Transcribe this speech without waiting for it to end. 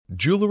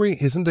Jewelry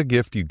isn't a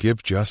gift you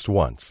give just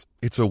once.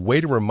 It's a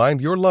way to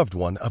remind your loved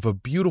one of a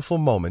beautiful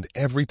moment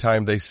every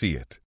time they see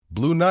it.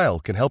 Blue Nile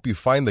can help you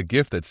find the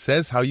gift that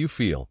says how you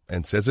feel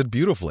and says it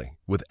beautifully,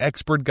 with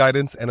expert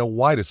guidance and a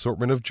wide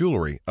assortment of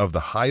jewelry of the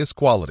highest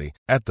quality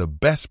at the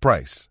best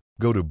price.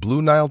 Go to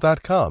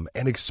BlueNile.com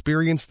and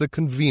experience the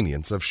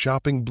convenience of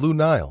shopping Blue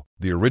Nile,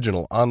 the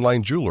original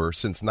online jeweler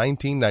since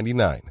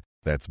 1999.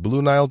 That's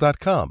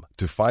BlueNile.com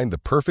to find the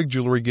perfect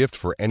jewelry gift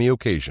for any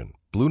occasion.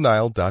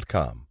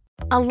 BlueNile.com.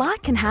 A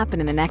lot can happen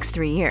in the next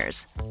 3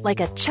 years. Like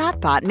a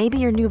chatbot may be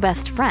your new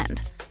best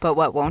friend. But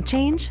what won't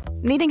change?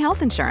 Needing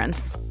health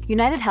insurance.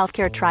 United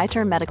Healthcare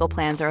Tri-Term Medical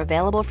Plans are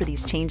available for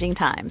these changing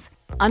times.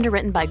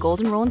 Underwritten by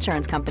Golden Rule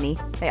Insurance Company,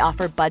 they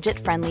offer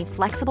budget-friendly,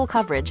 flexible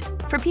coverage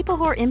for people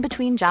who are in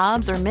between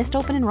jobs or missed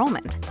open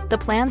enrollment. The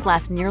plans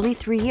last nearly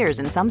 3 years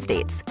in some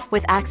states,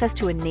 with access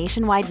to a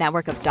nationwide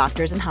network of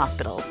doctors and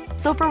hospitals.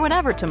 So for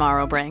whatever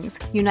tomorrow brings,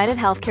 United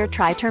Healthcare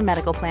Tri-Term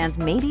Medical Plans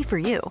may be for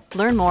you.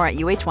 Learn more at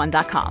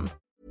uh1.com.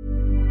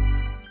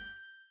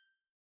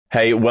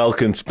 Hey,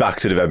 welcome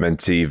back to the Redmen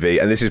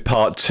TV, and this is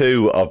part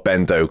 2 of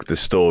Ben Doak, the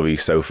story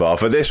so far.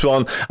 For this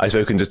one, I've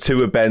spoken to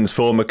 2 of Ben's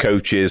former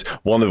coaches,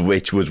 one of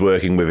which was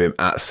working with him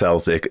at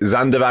Celtic,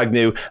 Xander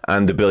Agnew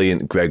and the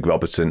brilliant Greg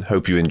Robertson.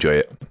 Hope you enjoy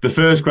it. The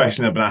first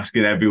question I've been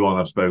asking everyone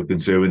I've spoken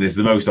to, and it's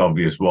the most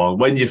obvious one.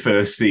 When you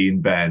first seen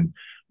Ben,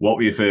 what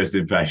were your first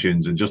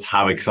impressions, and just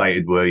how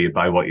excited were you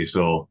by what you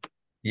saw?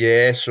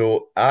 Yeah,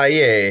 so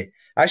I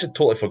actually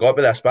totally forgot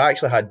about this, but I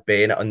actually had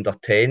Ben at under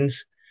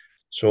 10s.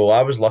 So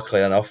I was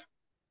luckily enough,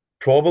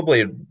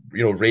 probably,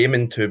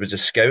 Raymond, who was a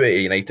scout at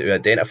United, who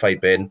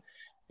identified Ben.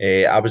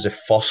 I was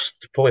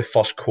probably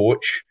first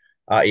coach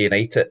at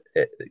United.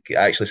 I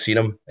actually seen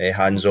him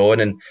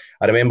hands-on, and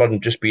I remember him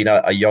just being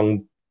a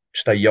young,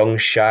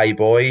 shy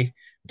boy.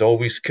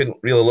 Always couldn't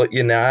really look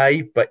you in the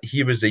eye, but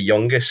he was the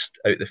youngest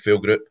out the full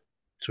group,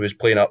 so he was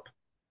playing up,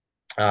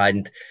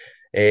 and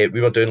we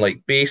were doing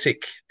like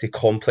basic to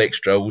complex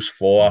drills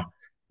for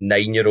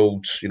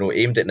 9-year-olds,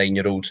 aimed at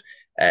 9-year-olds.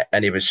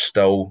 And he was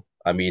still,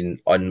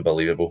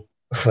 unbelievable.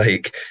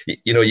 Like,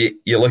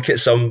 you look at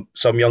some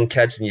young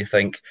kids and you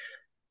think,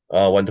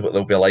 oh, I wonder what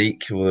they'll be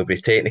like. Will they be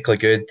technically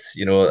good?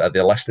 Are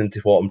they listening to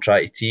what I'm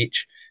trying to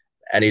teach?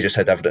 And he just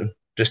had everything,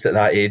 just at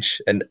that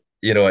age. And,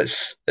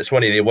 it's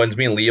one of the ones.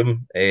 Me and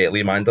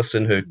Liam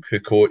Anderson, who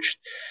coached,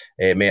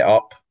 met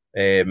up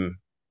a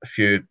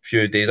few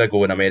days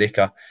ago in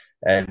America.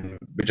 And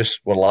we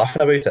just were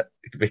laughing about it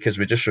because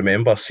we just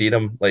remember seeing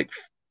him like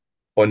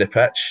on the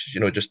pitch,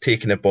 just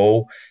taking the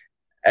ball,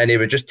 and he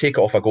would just take it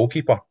off a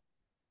goalkeeper,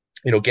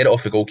 get it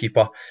off the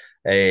goalkeeper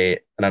in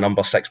a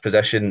number 6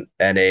 position,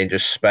 and then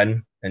just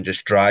spin and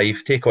just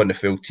drive, take on the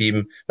full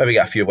team, maybe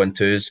get a few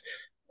 1-2s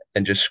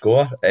and just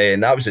score.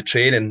 And that was the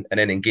training, and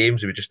then in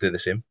games we would just do the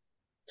same.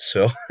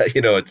 So,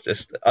 it's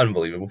just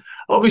unbelievable.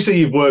 Obviously,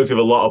 you've worked with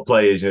a lot of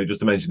players,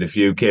 just to mention a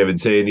few: Kieran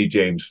Tierney,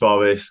 James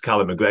Forrest,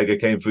 Callum McGregor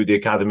came through the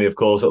academy, of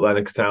course, at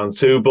Lennox Town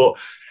too. But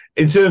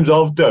in terms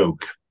of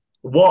Doak,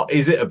 what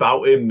is it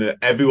about him that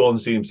everyone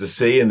seems to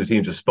see and they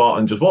seem to spot,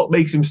 and just what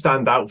makes him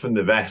stand out from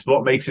the rest?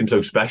 What makes him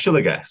so special,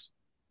 I guess?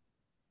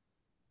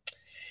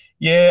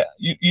 Yeah,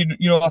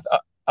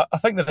 I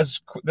think there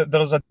is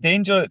a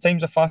danger at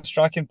times of fast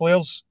tracking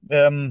players.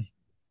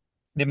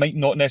 They might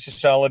not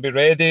necessarily be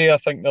ready. I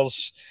think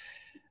there's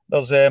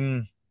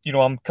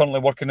I'm currently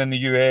working in the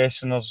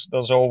US, and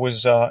there's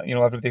always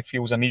everybody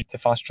feels a need to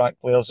fast track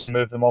players and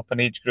move them up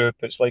in age group.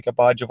 It's like a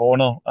badge of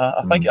honour.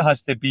 I think it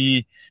has to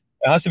be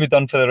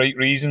done for the right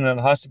reason, and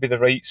it has to be the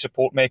right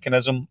support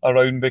mechanism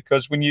around,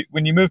 because when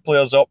you move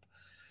players up,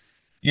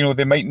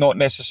 they might not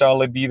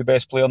necessarily be the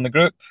best player in the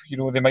group.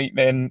 They might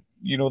then,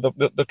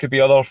 there could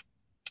be other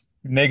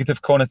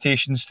negative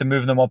connotations to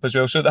moving them up as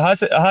well. So it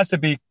has to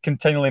be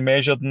continually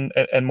measured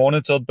and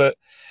monitored. But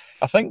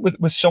I think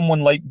with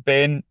someone like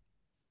Ben,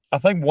 I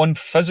think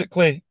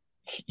physically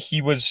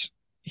he was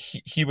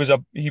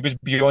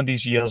beyond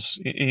his years.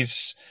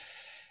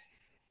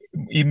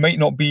 He might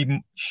not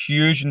be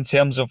huge in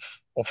terms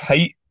of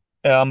height,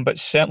 but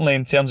certainly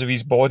in terms of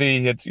his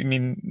body,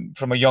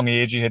 from a young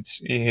age, he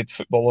had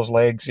footballer's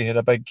legs. He had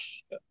a big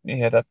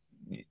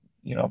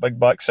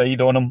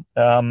backside on him.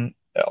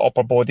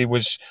 Upper body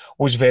was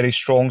very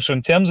strong. So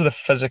in terms of the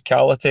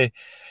physicality,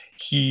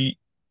 he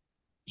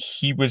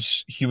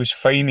was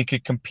fine. He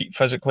could compete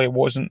physically.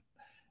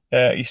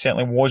 He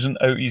certainly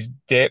wasn't out his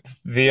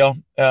depth there.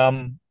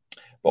 But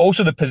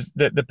also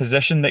the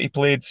position that he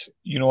played,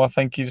 I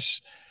think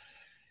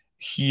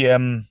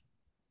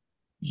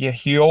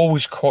he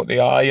always caught the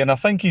eye, and I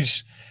think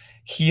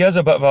he has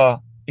a bit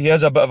of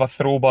a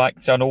throwback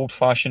to an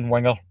old-fashioned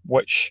winger,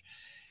 which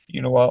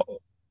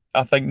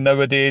I think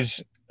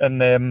nowadays, in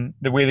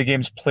the way the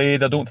game's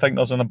played, I don't think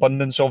there's an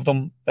abundance of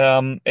them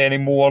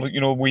anymore.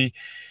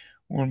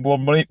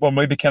 We're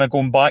maybe kind of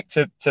going back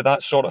to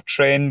that sort of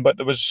trend, but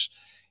there was,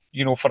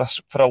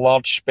 for a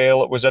large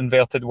spell, it was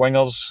inverted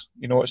wingers.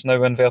 It's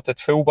now inverted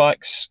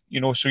fullbacks.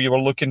 So you were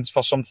looking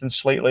for something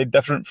slightly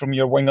different from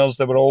your wingers.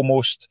 They were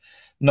almost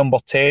number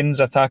 10s,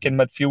 attacking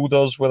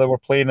midfielders, where they were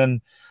playing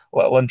in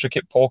little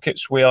intricate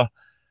pockets where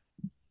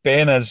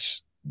Ben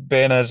is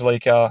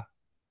like a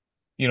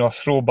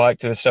throwback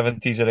to the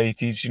 70s or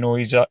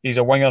 80s. He's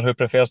a winger who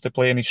prefers to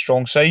play in his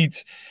strong side.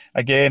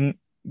 Again,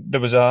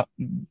 there was a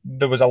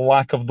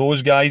lack of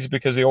those guys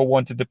because they all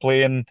wanted to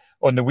play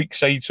on the weak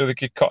side so they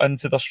could cut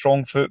into their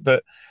strong foot.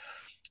 But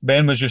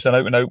Ben was just an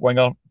out and out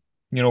winger,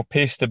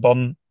 pace to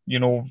burn,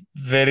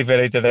 very,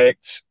 very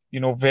direct,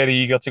 very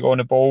eager to go on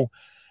the ball.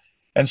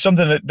 And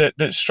something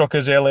that struck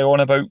us early on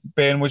about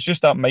Ben was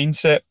just that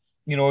mindset.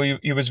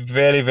 He was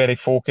very, very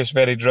focused,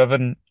 very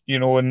driven,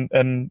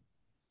 and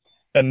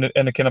in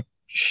the kind of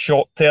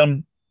short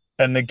term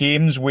in the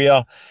games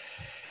where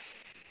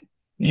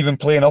even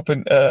playing up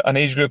in an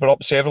age group or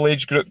up several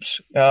age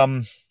groups,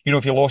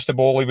 if he lost the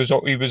ball, he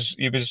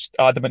was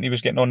adamant he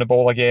was getting on the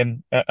ball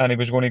again, and he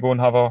was going to go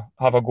and have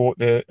a go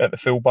at the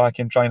full back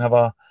and try and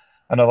have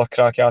another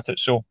crack at it.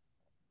 So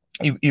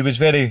he was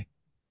very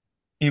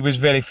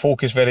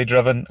focused, very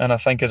driven, and I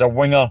think as a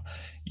winger,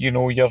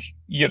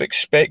 you're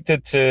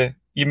expected to.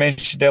 You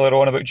mentioned earlier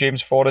on about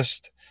James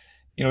Forrest.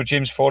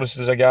 James Forrest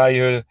is a guy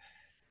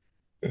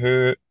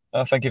who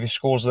I think if he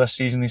scores this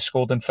season, he's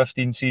scored in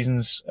 15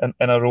 seasons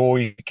in a row.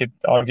 He could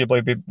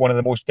arguably be one of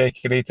the most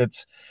decorated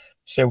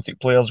Celtic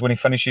players when he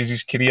finishes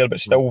his career, but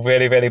still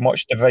very, very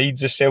much divides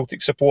the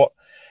Celtic support.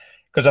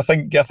 Because I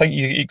think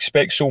you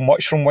expect so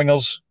much from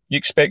wingers. You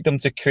expect them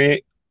to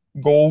create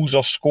goals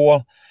or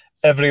score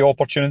every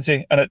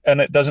opportunity,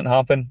 and it doesn't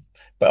happen.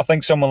 But I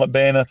think someone like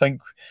Ben,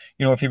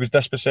 if he was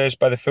dispossessed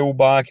by the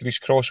full-back, or his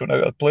cross went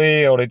out of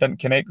play, or he didn't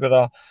connect with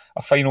a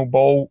final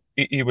ball,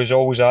 he was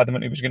always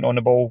adamant he was getting on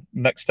the ball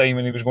next time,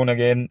 and he was going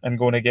again and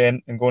going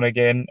again and going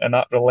again, and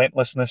that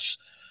relentlessness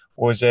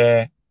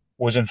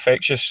was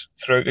infectious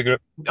throughout the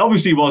group.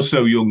 Obviously, he was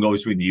so young,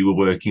 obviously, when you were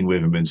working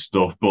with him and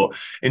stuff, but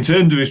in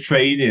terms of his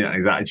training and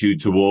his attitude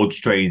towards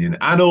training,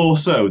 and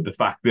also the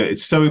fact that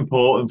it's so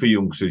important for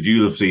youngsters,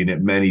 you'll have seen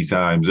it many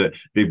times, that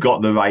they've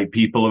got the right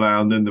people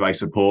around them, the right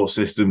support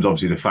systems,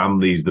 obviously the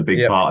family is the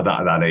big part of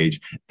that at that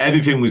age.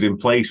 Everything was in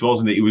place,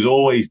 wasn't it? He was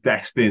always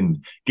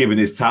destined, given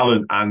his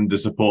talent and the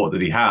support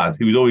that he had,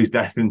 he was always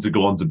destined to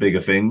go on to bigger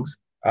things.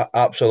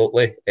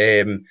 Absolutely.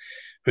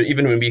 But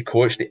even when we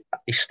coached,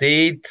 he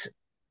stayed,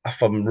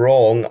 if I'm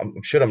wrong,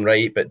 I'm sure I'm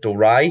right, but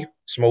Doak,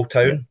 small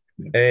town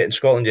in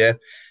Scotland,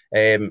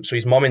 so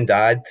his mum and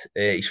dad,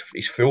 his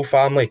full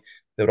family,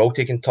 they were all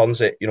taking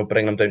turns at,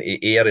 bringing him down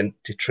to Ayr and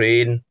to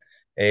train.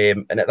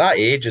 And at that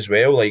age as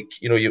well,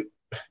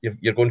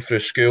 you're going through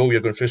school, you're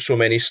going through so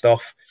many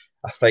stuff.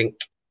 I think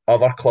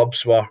other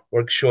clubs were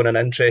showing an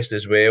interest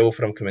as well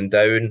for him coming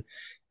down.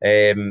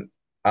 And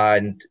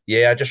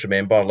I just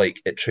remember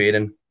at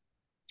training,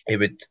 he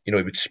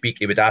would speak,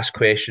 he would ask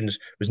questions,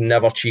 was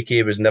never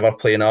cheeky, was never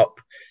playing up,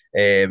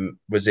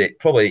 was it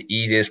probably the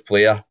easiest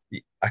player,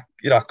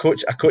 a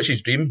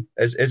coach's dream,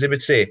 as he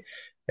would say.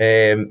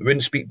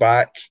 Wouldn't speak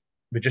back,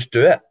 would just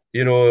do it.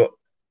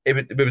 We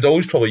would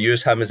always probably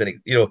use him as right,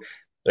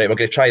 we're going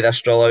to try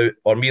this drill out,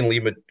 or me and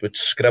Liam would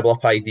scribble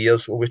up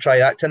ideas. Well, we try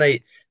that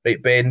tonight.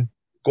 Right, Ben,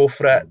 go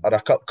for it. Or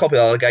a couple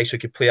of other guys who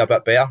could play a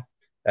bit better.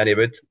 And he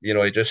would,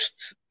 he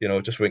just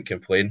wouldn't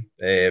complain.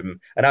 And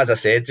as I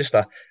said, just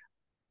a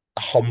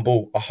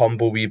humble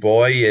wee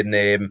boy,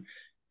 and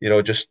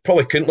just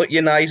probably couldn't look you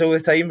in the eyes all the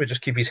time, would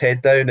just keep his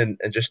head down and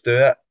just do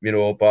it,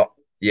 but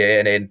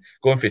and then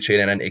going through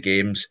training into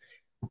games,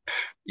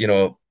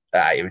 it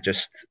would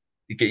just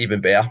get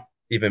even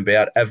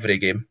better every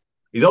game.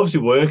 He's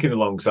obviously working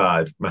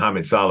alongside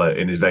Mohamed Salah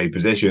in his very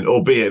position,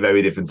 albeit a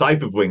very different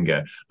type of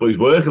winger. But he's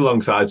working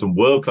alongside some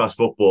world-class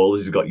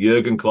footballers. He's got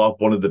Jurgen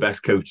Klopp, one of the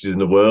best coaches in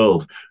the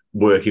world,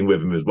 working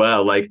with him as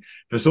well.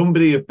 For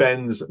somebody of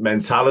Ben's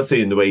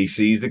mentality and the way he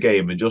sees the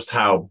game and just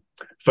how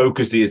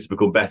focused he is to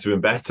become better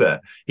and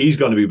better, he's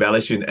going to be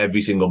relishing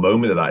every single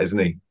moment of that, isn't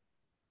he?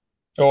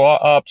 Oh,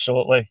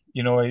 absolutely.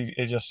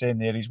 As you're saying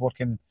there, he's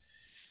working,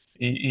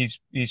 he's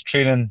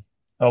training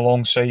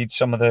alongside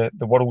some of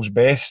the world's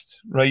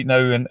best right now,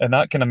 and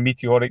that kind of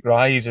meteoric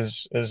rise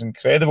is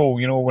incredible.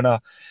 When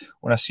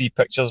I see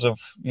pictures of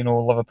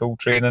Liverpool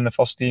training the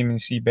first team and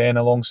see Ben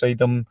alongside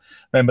them,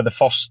 remember the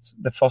first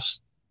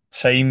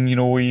time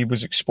he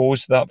was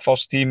exposed to that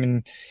first team,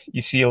 and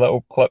you see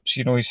little clips,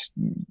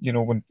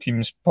 when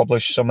teams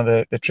publish some of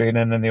the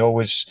training, and they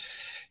always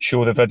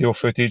show the video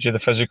footage of the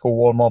physical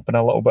warm up and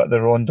a little bit of the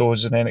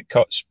rondos, and then it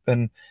cuts,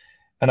 and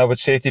I would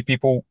say to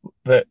people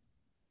that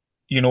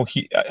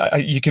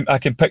I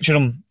can picture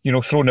him,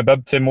 throwing a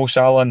bib to Mo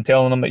Salah and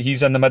telling him that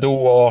he's in the middle,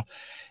 or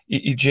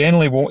he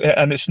generally won't.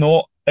 And it's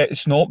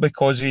not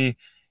because he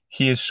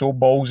is so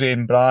ballsy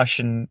and brash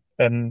and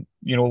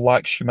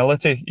lacks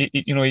humility.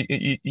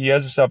 He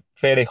is a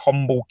very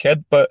humble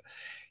kid, but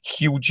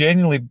he'll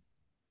genuinely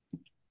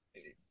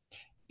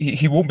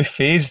he won't be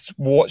fazed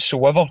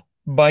whatsoever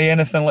by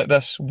anything like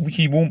this.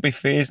 He won't be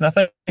fazed, and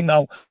I think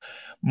that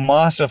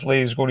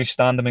massively is going to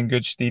stand him in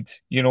good stead.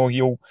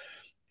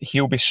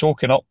 He'll be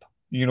soaking up,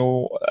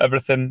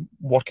 everything,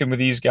 working with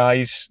these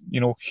guys,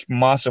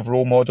 massive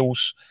role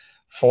models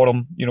for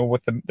him,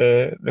 with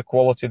the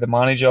quality of the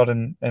manager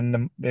and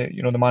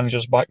the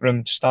manager's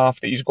backroom staff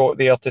that he's got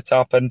there to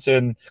tap into.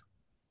 And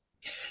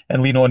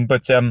lean on.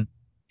 But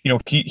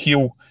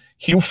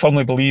he'll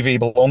firmly believe he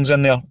belongs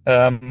in there,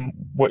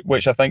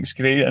 which I think is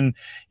great. And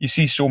you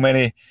see so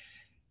many,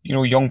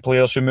 young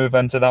players who move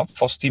into that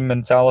first team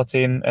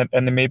mentality and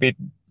they maybe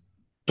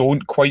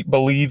don't quite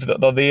believe that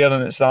they're there,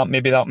 and it's that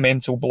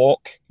mental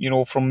block,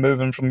 from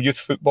moving from youth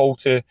football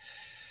to,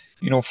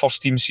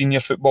 first team senior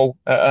football.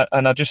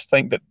 And I just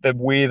think that the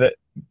way that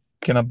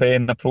kind of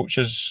Ben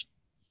approaches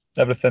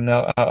everything,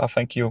 I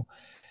think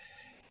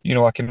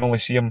I can only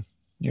see him,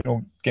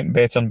 getting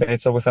better and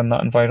better within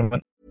that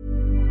environment.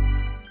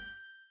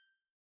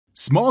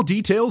 Small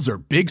details are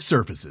big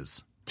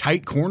surfaces.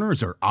 Tight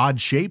corners are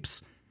odd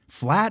shapes.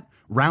 Flat,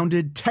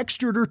 rounded,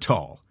 textured, or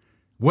tall.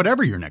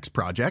 Whatever your next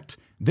project,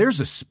 there's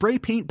a spray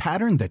paint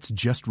pattern that's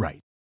just right.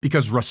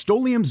 Because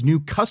Rust-Oleum's new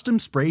Custom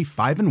Spray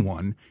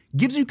 5-in-1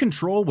 gives you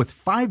control with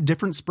 5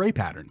 different spray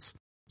patterns.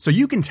 So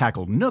you can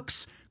tackle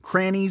nooks,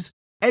 crannies,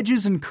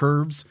 edges, and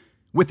curves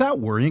without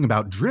worrying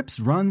about drips,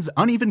 runs,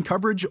 uneven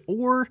coverage,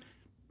 or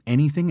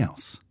anything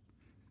else.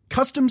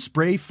 Custom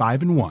Spray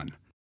 5-in-1.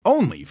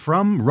 Only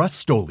from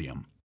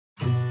Rust-Oleum.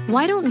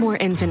 Why don't more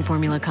infant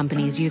formula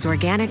companies use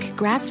organic,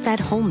 grass-fed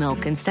whole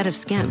milk instead of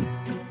skim?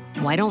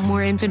 Why don't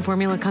more infant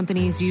formula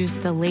companies use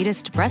the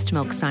latest breast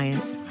milk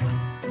science?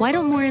 Why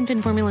don't more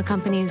infant formula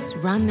companies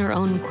run their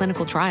own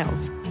clinical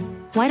trials?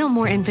 Why don't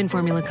more infant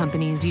formula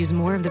companies use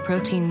more of the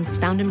proteins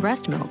found in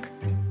breast milk?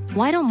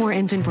 Why don't more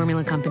infant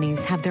formula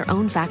companies have their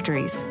own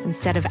factories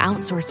instead of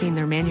outsourcing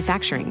their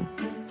manufacturing?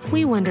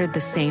 We wondered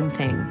the same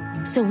thing.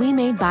 So we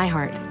made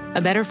ByHeart,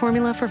 a better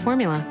formula for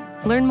formula.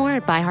 Learn more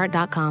at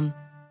byheart.com.